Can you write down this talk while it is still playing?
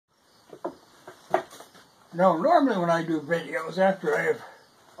Now, normally when I do videos, after I've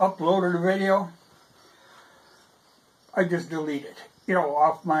uploaded a video, I just delete it,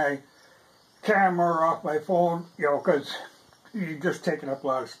 off my camera or off my phone, because you're just taking up a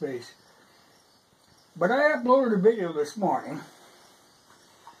lot of space. But I uploaded a video this morning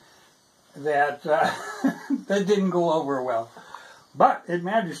that that didn't go over well, but it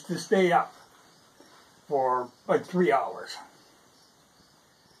managed to stay up for like 3 hours.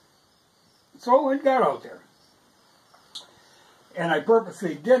 So it got out there. And I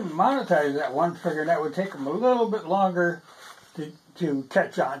purposely didn't monetize that one, figuring that would take them a little bit longer to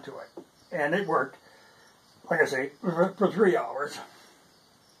catch on to it. And it worked, like I say, for 3 hours.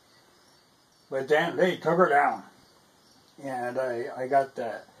 But then they took her down. And I got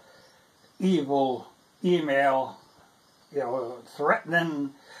that evil email,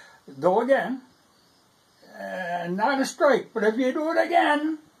 threatening, though again, not a strike, but if you do it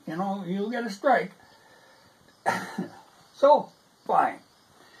again, you'll get a strike. So, fine.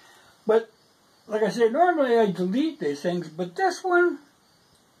 But, like I said, normally I delete these things, but this one,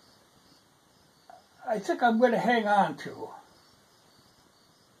 I think I'm going to hang on to.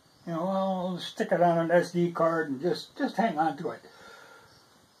 I'll stick it on an SD card and just hang on to it.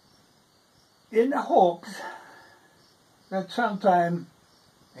 In the hopes that sometime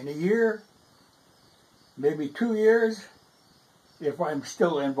in a year, maybe 2 years, if I'm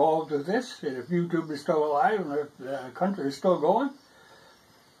still involved with this, and if YouTube is still alive, and if the country is still going,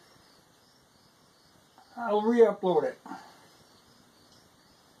 I'll re-upload it.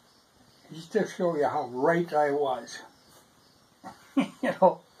 Just to show you how right I was.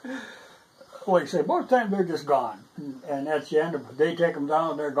 Like I say, most times they're just gone. And that's the end of it. They take them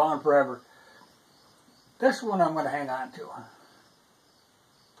down, they're gone forever. This one I'm going to hang on to.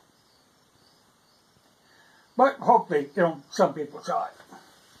 But hopefully, some people saw it.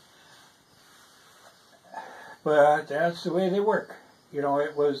 But that's the way they work. It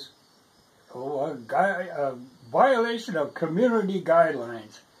was a violation of community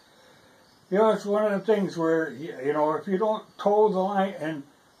guidelines. It's one of the things where, if you don't toe the line, and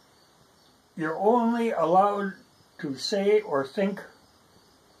you're only allowed to say or think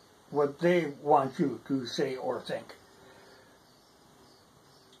what they want you to say or think.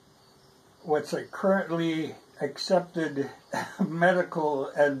 What's a currently accepted medical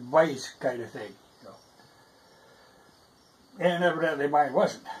advice kind of thing. And evidently mine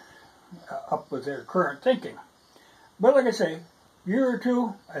wasn't up with their current thinking. But like I say, year or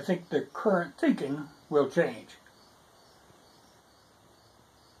two, I think the current thinking will change.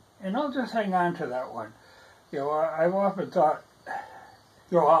 And I'll just hang on to that one. I've often thought,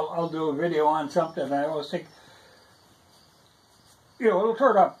 I'll do a video on something, and I always think, it'll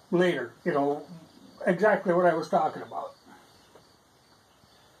turn up later, exactly what I was talking about.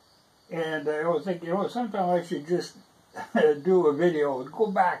 And I always think, sometimes I should just do a video and go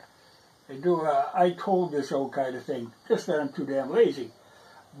back and do a I told you so kind of thing, just that I'm too damn lazy.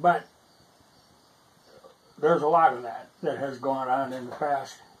 But there's a lot of that has gone on in the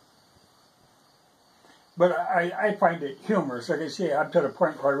past. But I find it humorous. Like I say, I'm to the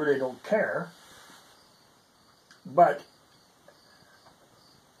point where I really don't care. But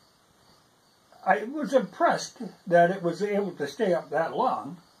I was impressed that it was able to stay up that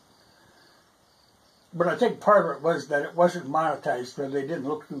long. But I think part of it was that it wasn't monetized, so they didn't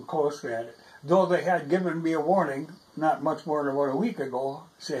look too closely at it. Though they had given me a warning not much more than about a week ago,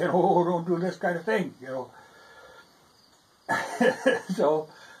 saying, oh, don't do this kind of thing, So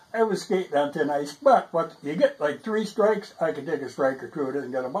I was skating on thin ice. But what you get like 3 strikes, I could take a strike or 2, it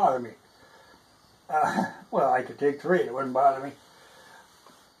isn't going to bother me. Well, I could take 3, it wouldn't bother me.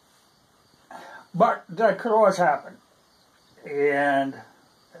 But that could always happen. And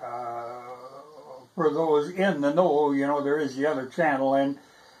for those in the know, there is the other channel. And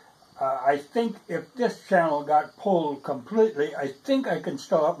I think if this channel got pulled completely, I think I can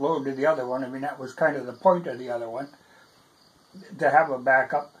still upload to the other one. I mean, that was kind of the point of the other one, to have a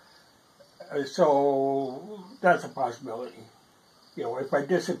backup. So that's a possibility. If I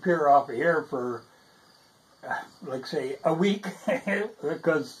disappear off of here for, like say, a week,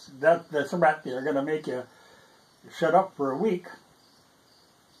 because that's a rat, they're going to make you shut up for a week.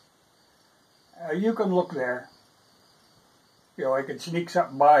 You can look there. I could sneak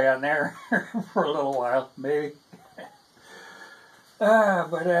something by on there for a little while, maybe.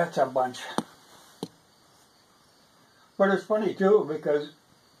 But that's a bunch. But it's funny too, because,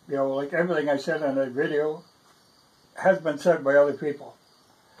 like everything I said in that video has been said by other people.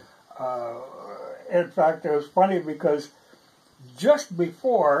 In fact, it was funny because just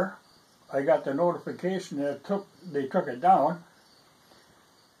before I got the notification that they took it down,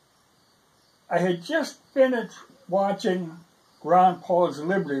 I had just finished watching Ron Paul's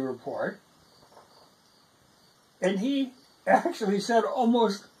Liberty Report, and he actually said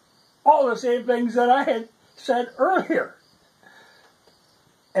almost all the same things that I had said earlier.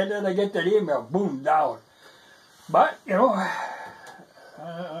 And then I get that email, boom, down. But, you know,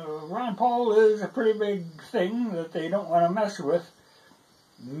 Ron Paul is a pretty big thing that they don't want to mess with.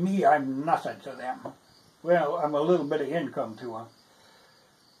 Me, I'm nothing to them. Well, I'm a little bit of income to them.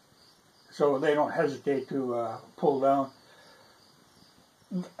 So they don't hesitate to pull down.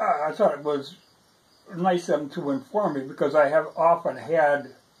 I thought it was nice of them to inform me, because I have often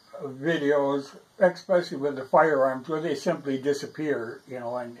had videos, especially with the firearms, where they simply disappear, you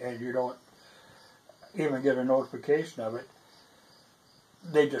know, and you don't even get a notification of it.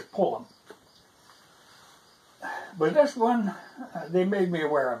 They just pull them. But this one, they made me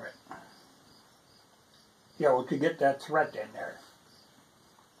aware of it. You know, to get that threat in there.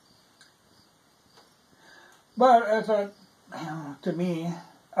 But I thought, you know, to me,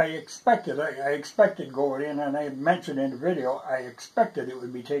 I expected going in, and I mentioned in the video, I expected it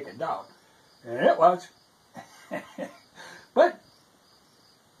would be taken down. And it was. But,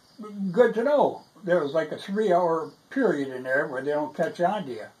 good to know. There was like a 3-hour period in there where they don't catch on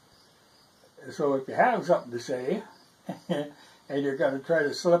to you. So if you have something to say, and you're going to try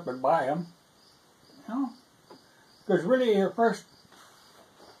to slip it by them, you know, because really your first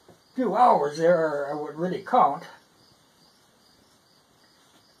few hours there would really count.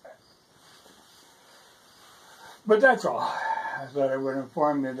 But that's all. I thought I would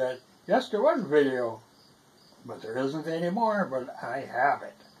inform you that, yes, there was a video, but there isn't anymore, but I have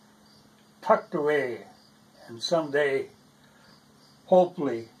it. Tucked away. And someday,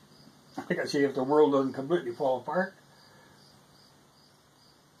 hopefully, I can see if the world doesn't completely fall apart,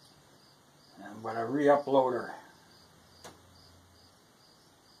 I'm going to re-upload her.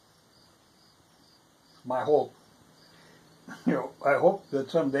 My hope. You know, I hope that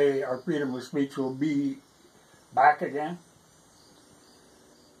someday our freedom of speech will be back again.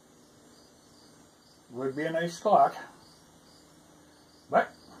 Would be a nice thought.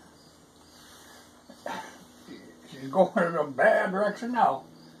 But she's going in a bad direction now.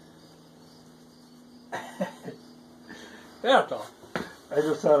 That's all. I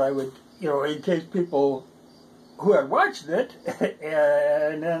just thought I would, you know, in case people who had watched it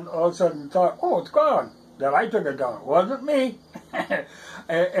and then all of a sudden thought, oh, it's gone, that I took it down. It wasn't me.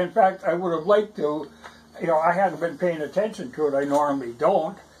 In fact, I would have liked to, you know, I hadn't been paying attention to it. I normally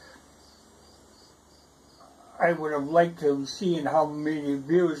don't. I would have liked to have seen how many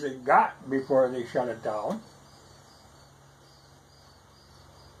views it got before they shut it down.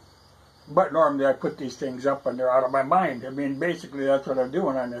 But normally I put these things up and they're out of my mind. I mean, basically that's what I'm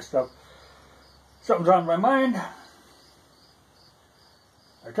doing on this stuff. Something's on my mind,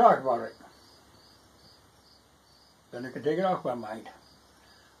 I talk about it. Then I can take it off my mind.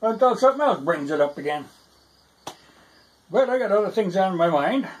 Until something else brings it up again. But I got other things on my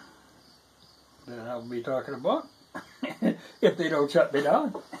mind that I'll be talking about. If they don't shut me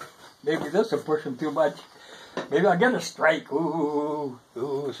down. Maybe this will push them too much. Maybe I'll get a strike. Ooh,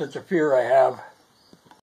 such a fear I have.